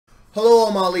Hello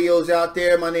all my Leos out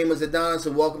there, my name is Adonis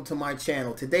and welcome to my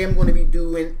channel. Today I'm going to be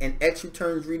doing an X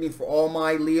returns reading for all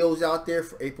my Leos out there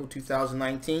for April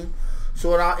 2019.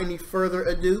 So without any further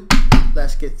ado,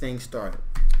 let's get things started.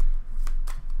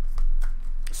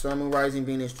 Sun, Moon, Rising,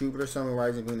 Venus, Jupiter, Sun, Moon,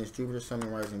 Rising, Venus, Jupiter, Sun,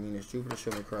 Moon, Rising, Venus, Jupiter.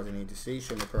 Show me cards I need to see,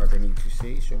 show me cards I need to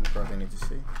see, show me cards I need to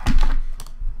see.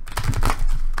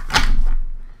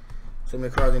 Show me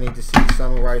cards I need to see,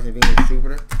 Sun, Moon, Rising, Venus,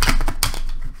 Jupiter.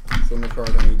 Show me the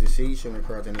cards I need to see. Show me the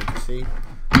cards I need to see.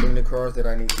 Show me the cards that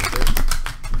I need to see.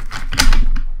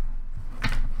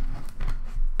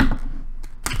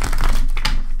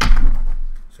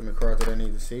 Show me the cards that I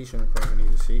need to see. Show me the cards I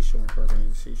need to see. Show me the cards I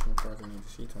need to see. Show me the cards I need to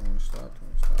see. Tell me when to stop. Tell me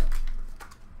when to stop.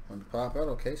 When to pop out.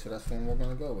 Okay, so that's one we're going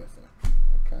to go with.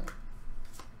 Okay.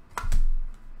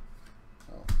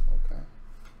 Oh, okay.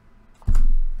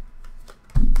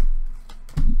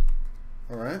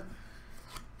 All right.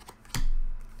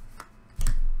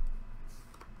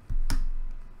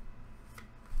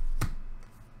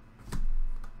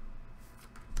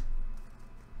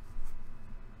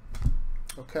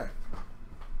 Okay.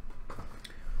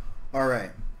 All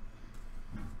right.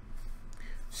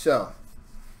 So,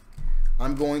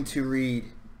 I'm going to read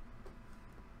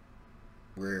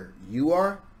where you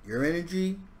are, your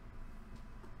energy,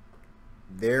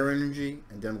 their energy,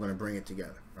 and then I'm going to bring it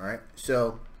together. All right.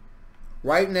 So,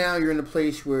 right now you're in a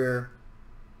place where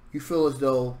you feel as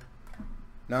though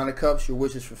Nine of Cups, your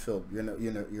wish is fulfilled.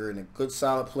 You're in a good,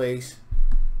 solid place.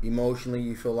 Emotionally,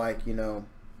 you feel like you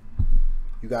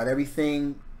got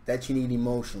everything that you need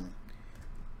emotionally.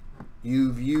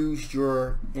 You've used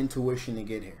your intuition to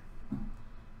get here.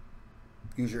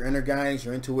 Use your inner guidance,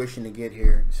 your intuition to get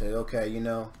here. Say, okay,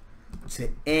 to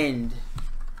end,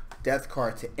 death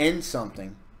card, to end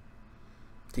something,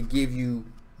 to give you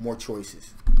more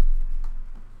choices.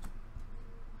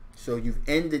 So you've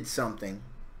ended something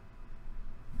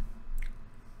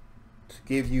to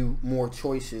give you more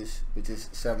choices, which is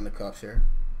Seven of Cups here.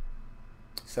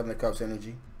 Seven of Cups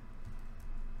energy.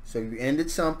 So you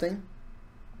ended something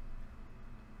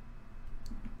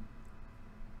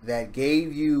that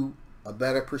gave you a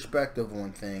better perspective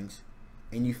on things,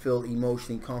 and you feel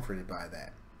emotionally comforted by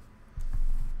that.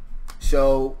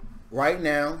 So right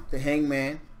now, the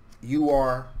Hangman, you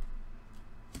are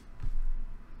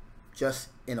just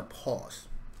in a pause.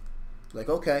 Like,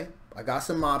 okay, I got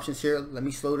some options here. Let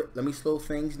me slow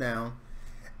things down,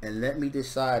 and let me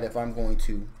decide if I'm going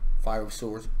to Five of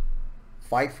Swords,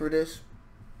 fight for this,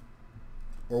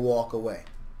 or walk away.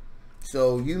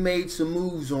 So you made some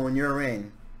moves on your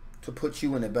end to put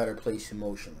you in a better place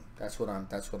emotionally. That's what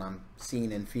I'm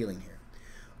seeing and feeling here.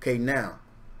 Okay, now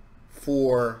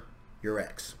for your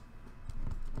ex,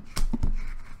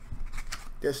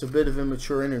 there's a bit of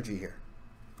immature energy here.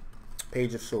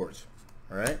 Page of Swords.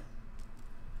 All right,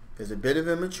 there's a bit of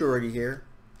immaturity here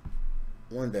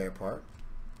on their part.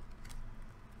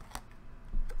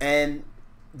 And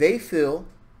they feel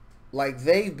like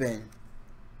they've been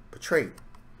betrayed.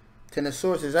 Ten of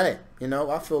Swords says, hey,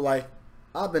 I feel like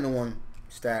I've been the one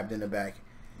stabbed in the back.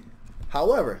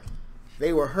 However,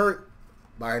 they were hurt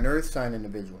by an earth sign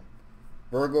individual.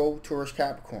 Virgo, Taurus,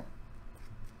 Capricorn.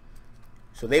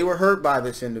 So they were hurt by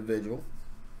this individual.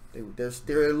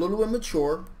 They're a little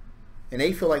immature, and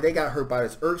they feel like they got hurt by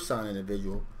this earth sign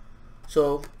individual.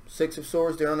 So, Six of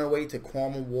Swords, they're on their way to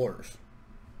calmer waters.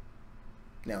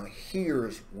 Now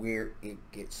here's where it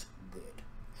gets good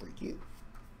for you.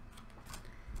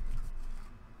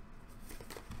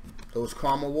 Those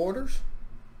calmer waters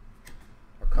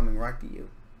are coming right to you.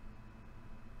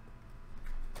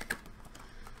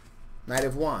 Knight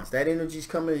of Wands. That energy is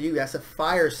coming to you. That's a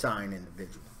fire sign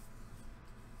individual.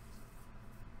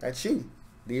 That's you.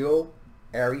 Leo,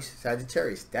 Aries,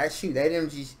 Sagittarius. That's you. That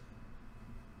energy's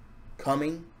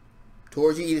coming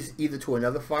towards you, either to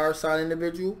another fire sign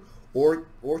individual or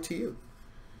to you.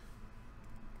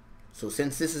 So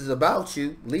since this is about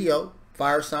you, Leo,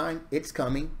 fire sign, it's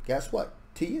coming, guess what?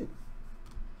 To you.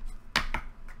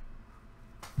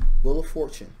 Wheel of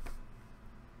Fortune.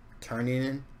 Turning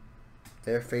in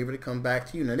their favor to come back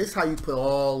to you. Now this is how you put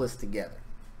all this together.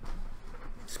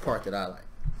 This part that I like.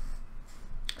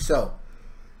 So,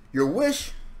 your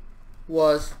wish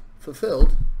was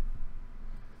fulfilled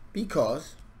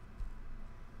because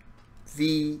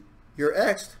your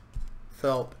ex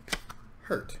felt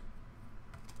hurt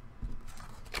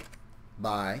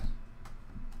by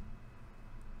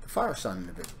the fire sign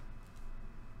individual.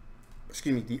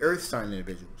 Excuse me, the earth sign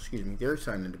individual. Excuse me, the earth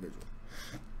sign individual.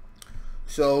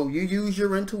 So you use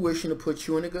your intuition to put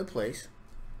you in a good place,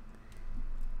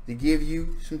 to give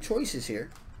you some choices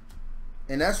here.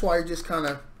 And that's why you're just kind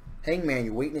of Hangman,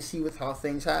 you're waiting to see how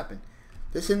things happen.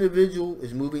 This individual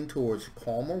is moving towards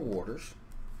calmer waters.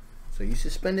 So you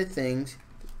suspended things.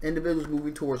 The individual's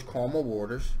moving towards calmer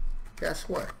waters. Guess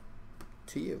what?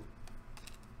 To you.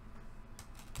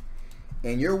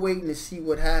 And you're waiting to see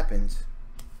what happens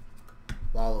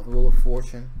while the Wheel of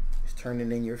Fortune is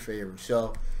turning in your favor.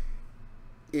 So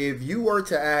if you were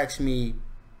to ask me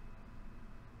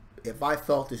if I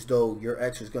felt as though your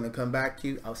ex was going to come back to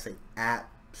you, I would say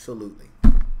absolutely.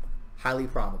 Highly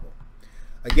probable.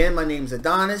 Again, my name is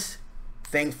Adonis.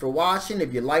 Thanks for watching.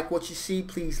 If you like what you see,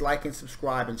 please like and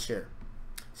subscribe and share.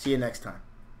 See you next time.